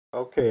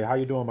Okay, how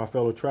you doing, my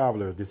fellow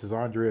travelers? This is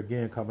Andre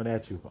again coming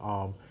at you.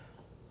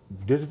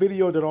 This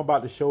video that I'm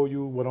about to show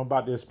you, what I'm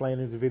about to explain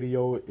in this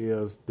video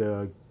is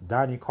the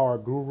dining car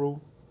guru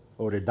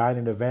or the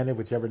dining advantage,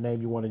 whichever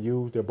name you want to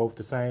use. They're both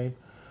the same.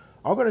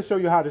 I'm going to show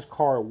you how this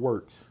card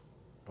works,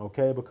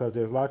 okay? Because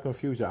there's a lot of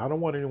confusion. I don't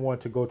want anyone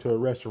to go to a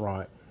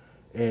restaurant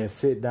and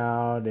sit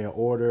down and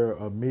order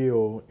a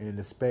meal and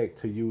expect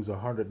to use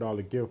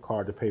 $100 gift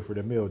card to pay for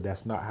the meal.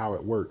 That's not how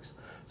it works.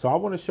 So I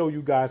want to show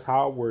you guys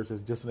how it works. It's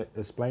just an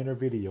explainer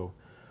video.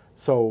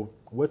 So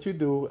what you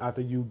do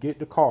after you get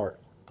the card,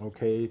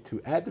 okay,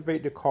 to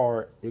activate the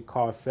card, it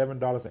costs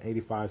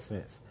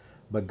 $7.85.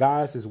 But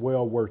guys, it's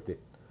well worth it.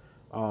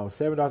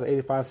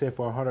 $7.85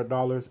 for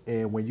 $100.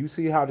 And when you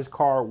see how this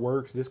card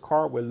works, this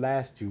card will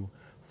last you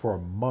for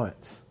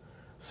months.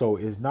 So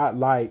it's not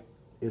like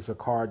it's a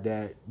card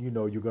that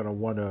you're gonna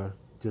want to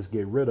just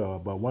get rid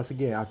of. But once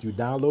again, after you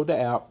download the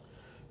app,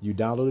 you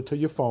download it to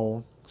your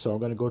phone. So I'm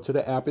gonna go to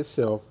the app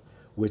itself,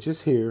 which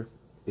is here.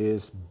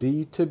 Is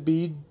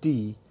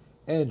B2BD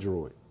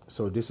Android.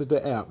 So this is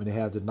the app, and it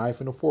has the knife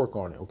and the fork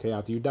on it. Okay,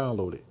 after you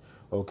download it,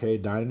 okay,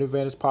 Dining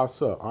Advantage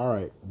pops up. All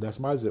right, that's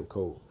my zip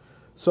code.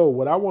 So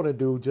what I want to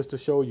do, just to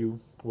show you,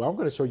 well, I'm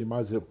going to show you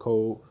my zip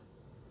code,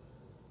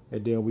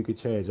 and then we could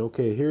change.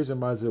 Okay, here's in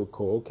my zip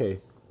code. Okay,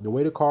 the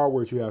way the card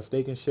works, you have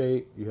Steak and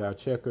Shake, you have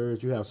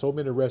Checkers, you have so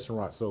many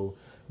restaurants. So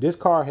this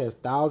card has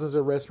thousands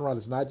of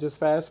restaurants. It's not just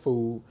fast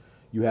food.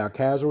 You have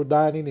casual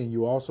dining, and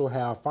you also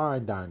have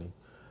fine dining.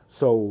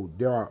 So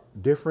there are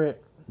different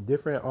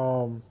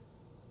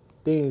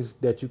things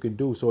that you can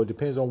do. So it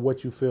depends on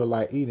what you feel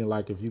like eating.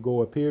 Like if you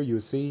go up here, you'll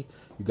see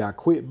you got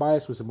quick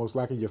bites, which is most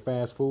likely your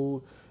fast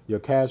food, your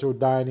casual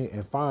dining,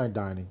 and fine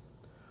dining.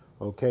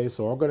 Okay,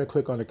 so I'm going to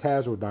click on the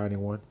casual dining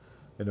one.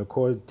 And of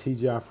course,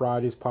 TGI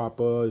Fridays pop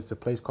up. It's a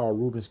place called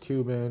Ruben's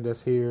Cuban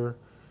that's here.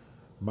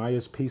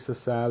 Maya's Pizza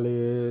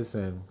Salads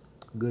and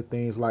good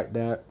things like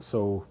that.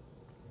 So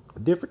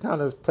different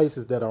kind of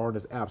places that are on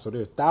this app. So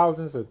there's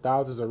thousands and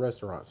thousands of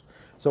restaurants.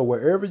 So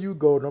wherever you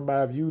go, no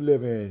matter if you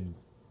live in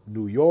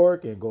New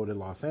York and go to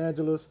Los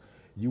Angeles,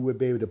 you would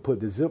be able to put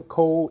the zip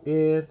code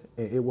in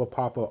and it will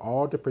pop up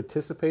all the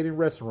participating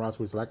restaurants,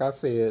 which like I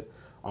said,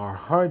 are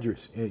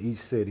hundreds in each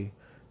city,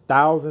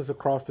 thousands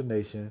across the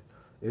nation.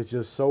 It's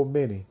just so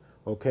many.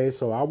 Okay,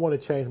 so I want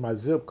to change my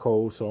zip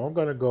code. So I'm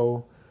gonna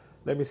go,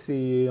 let me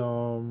see,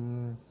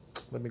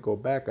 let me go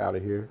back out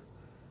of here.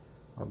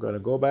 I'm going to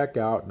go back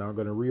out. Now I'm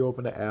going to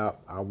reopen the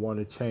app. I want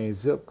to change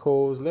zip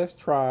codes. Let's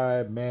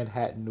try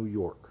Manhattan, New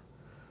York.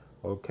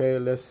 Okay,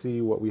 let's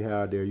see what we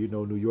have there. You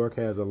know, New York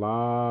has a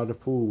lot of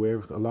food, where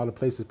a lot of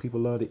places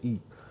people love to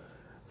eat.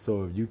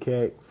 So if you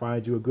can't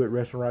find you a good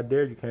restaurant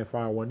there, you can't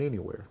find one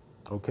anywhere.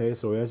 Okay,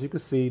 so as you can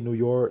see, New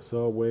York,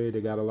 Subway, they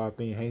got a lot of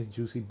things, Hank's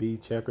Juicy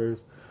Beef,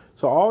 Checkers.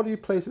 So all these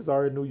places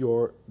are in New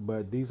York,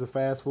 but these are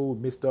fast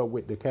food mixed up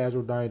with the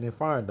casual dining and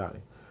fine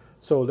dining.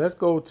 So let's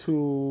go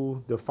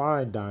to the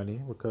fine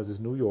dining because it's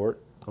New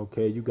York.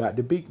 Okay, you got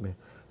the Beekman.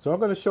 So I'm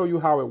going to show you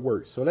how it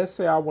works. So let's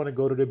say I want to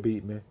go to the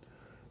Beekman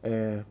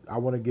and I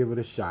want to give it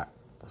a shot.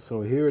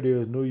 So here it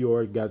is, New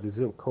York, got the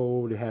zip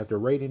code. It has the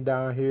rating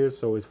down here.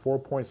 So it's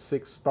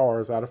 4.6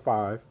 stars out of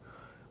 5.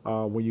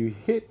 When you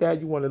hit that,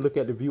 you want to look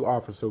at the view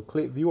offers. So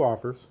click view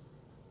offers.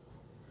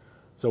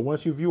 So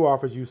once you view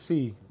offers, you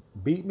see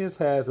Beekman's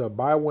has a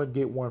buy one,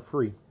 get one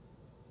free.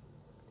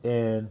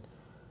 And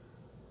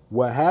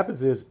what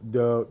happens is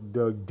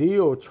the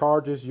deal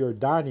charges your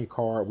dining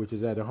card, which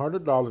is at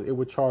 $100. It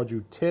would charge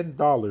you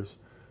 $10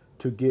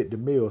 to get the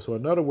meal. So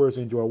in other words,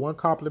 enjoy one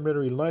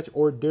complimentary lunch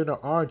or dinner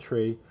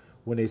entree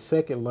when a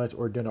second lunch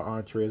or dinner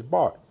entree is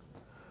bought.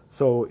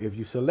 So if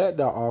you select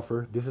that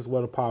offer, this is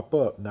what will pop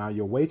up. Now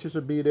your waitress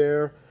will be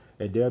there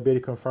and they'll be able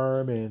to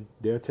confirm and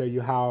they'll tell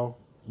you how,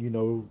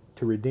 to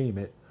redeem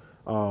it.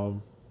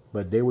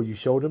 But they will you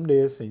show them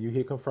this and you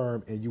hit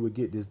confirm and you would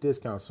get this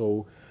discount.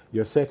 So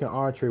your second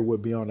entree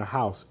would be on the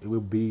house. It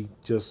would be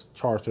just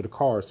charged to the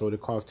card. So it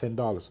costs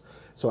 $10.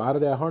 So out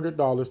of that $100,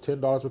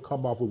 $10 would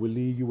come off, it would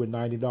leave you with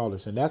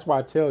 $90. And that's why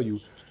I tell you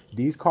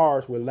these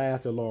cards will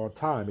last a long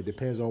time. It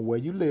depends on where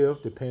you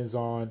live, depends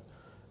on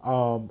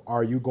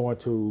are you going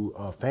to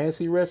a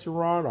fancy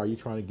restaurant? Are you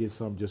trying to get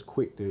something just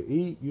quick to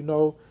eat?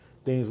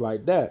 Things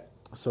like that.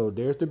 So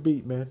there's the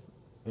Beatman,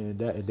 and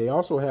they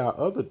also have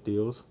other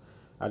deals.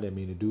 I didn't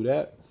mean to do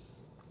that.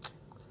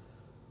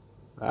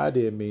 I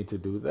didn't mean to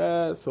do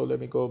that. So let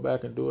me go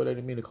back and do it. I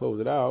didn't mean to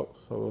close it out.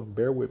 So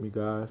bear with me,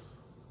 guys.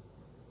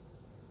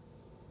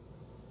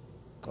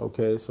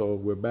 Okay, so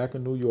we're back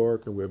in New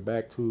York and we're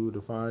back to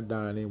the fine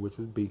dining, which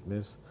was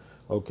Beekman's.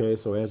 Okay,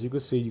 so as you can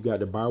see, you got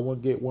the buy one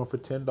get one for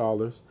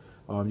 $10.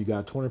 You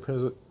got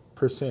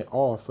 20%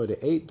 off for the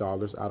 $8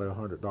 out of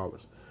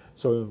 $100.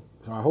 So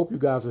I hope you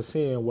guys are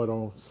seeing what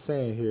I'm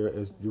saying here.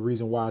 Is the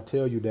reason why I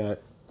tell you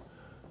that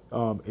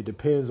it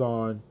depends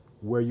on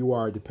where you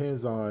are. It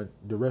depends on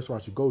the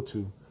restaurants you go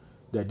to.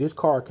 That this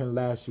card can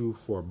last you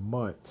for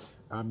months.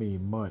 I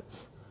mean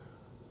months.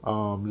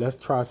 Let's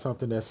try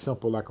something that's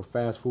simple like a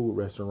fast food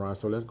restaurant.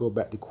 So let's go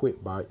back to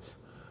Quick Bites.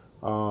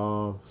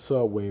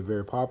 Subway,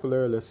 very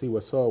popular. Let's see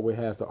what Subway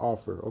has to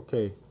offer.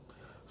 Okay.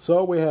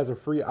 Subway has a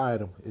free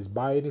item. It's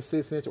buy any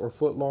 6-inch or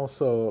foot long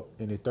sub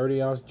in a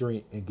 30-ounce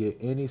drink and get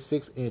any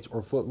 6-inch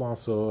or foot long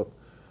sub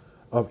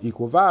of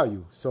equal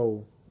value.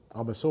 So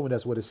I'm assuming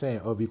that's what it's saying,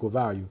 of equal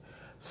value.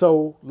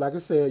 So, like I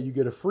said, you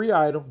get a free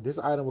item. This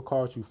item will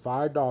cost you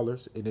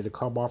 $5 and it'll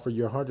come off of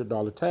your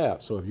 $100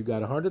 tab. So if you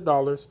got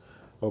 $100,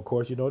 of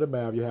course, you know the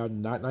math, you have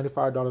not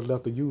 $95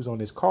 left to use on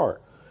this card.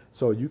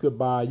 So you could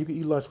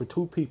eat lunch for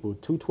two people,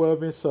 two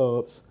 12-inch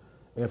subs,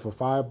 and for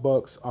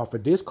 $5 off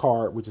of this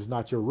card, which is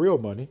not your real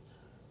money,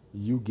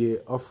 you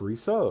get a free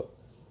sub.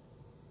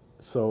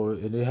 So,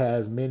 and it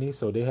has many,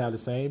 so they have the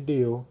same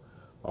deal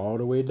all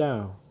the way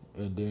down.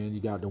 And then you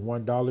got the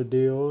 $1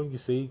 deal, you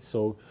see.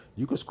 So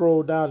you can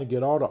scroll down and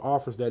get all the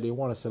offers that they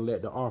want to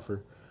select the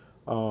offer.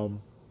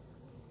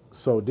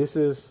 So this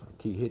is,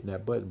 I keep hitting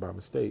that button by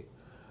mistake.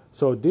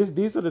 So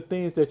these are the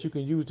things that you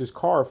can use this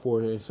card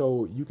for. And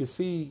so you can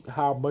see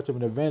how much of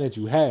an advantage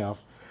you have.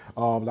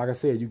 Like I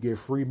said, you get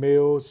free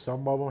meals.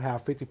 Some of them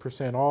have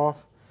 50%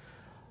 off,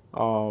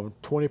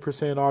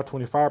 20% off,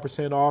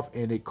 25% off,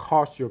 and it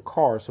costs your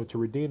card. So to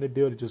redeem the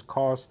deal, it just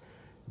costs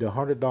the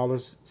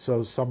 $100.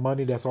 So some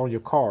money that's on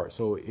your card.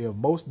 So if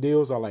most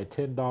deals are like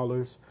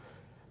 $10,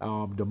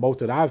 the most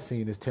that I've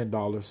seen is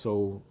 $10.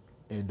 So,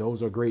 and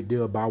those are great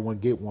deals. Buy one,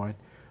 get one.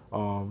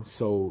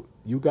 So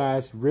you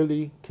guys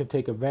really can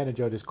take advantage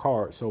of this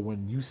card. So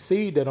when you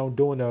see that I'm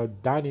doing a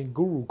Dining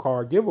Guru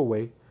card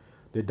giveaway,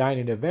 the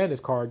Dining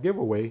Advantage card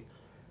giveaway,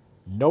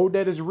 know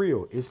that it's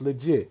real. It's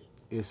legit.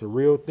 It's a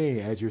real thing,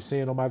 as you're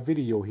seeing on my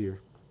video here.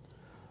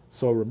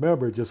 So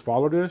remember, just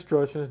follow the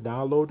instructions,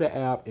 download the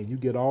app, and you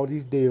get all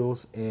these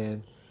deals.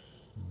 And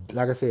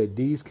like I said,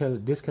 this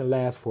can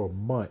last for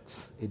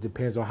months. It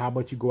depends on how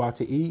much you go out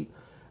to eat.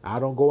 I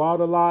don't go out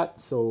a lot,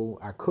 so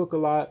I cook a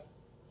lot.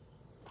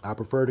 I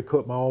prefer to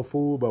cook my own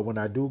food, but when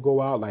I do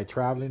go out, like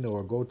traveling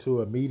or go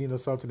to a meeting or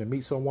something to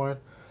meet someone,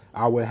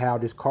 I will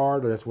have this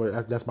card.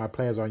 That's my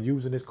plans on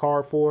using this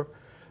card for.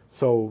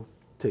 So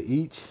to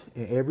each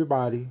and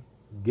everybody,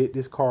 get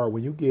this card.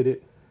 When you get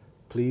it,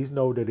 please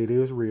know that it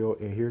is real,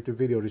 and here's the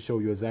video to show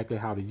you exactly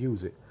how to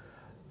use it.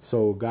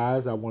 So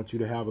guys, I want you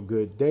to have a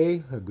good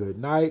day, a good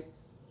night,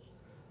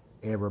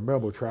 and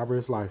remember, travel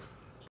is life.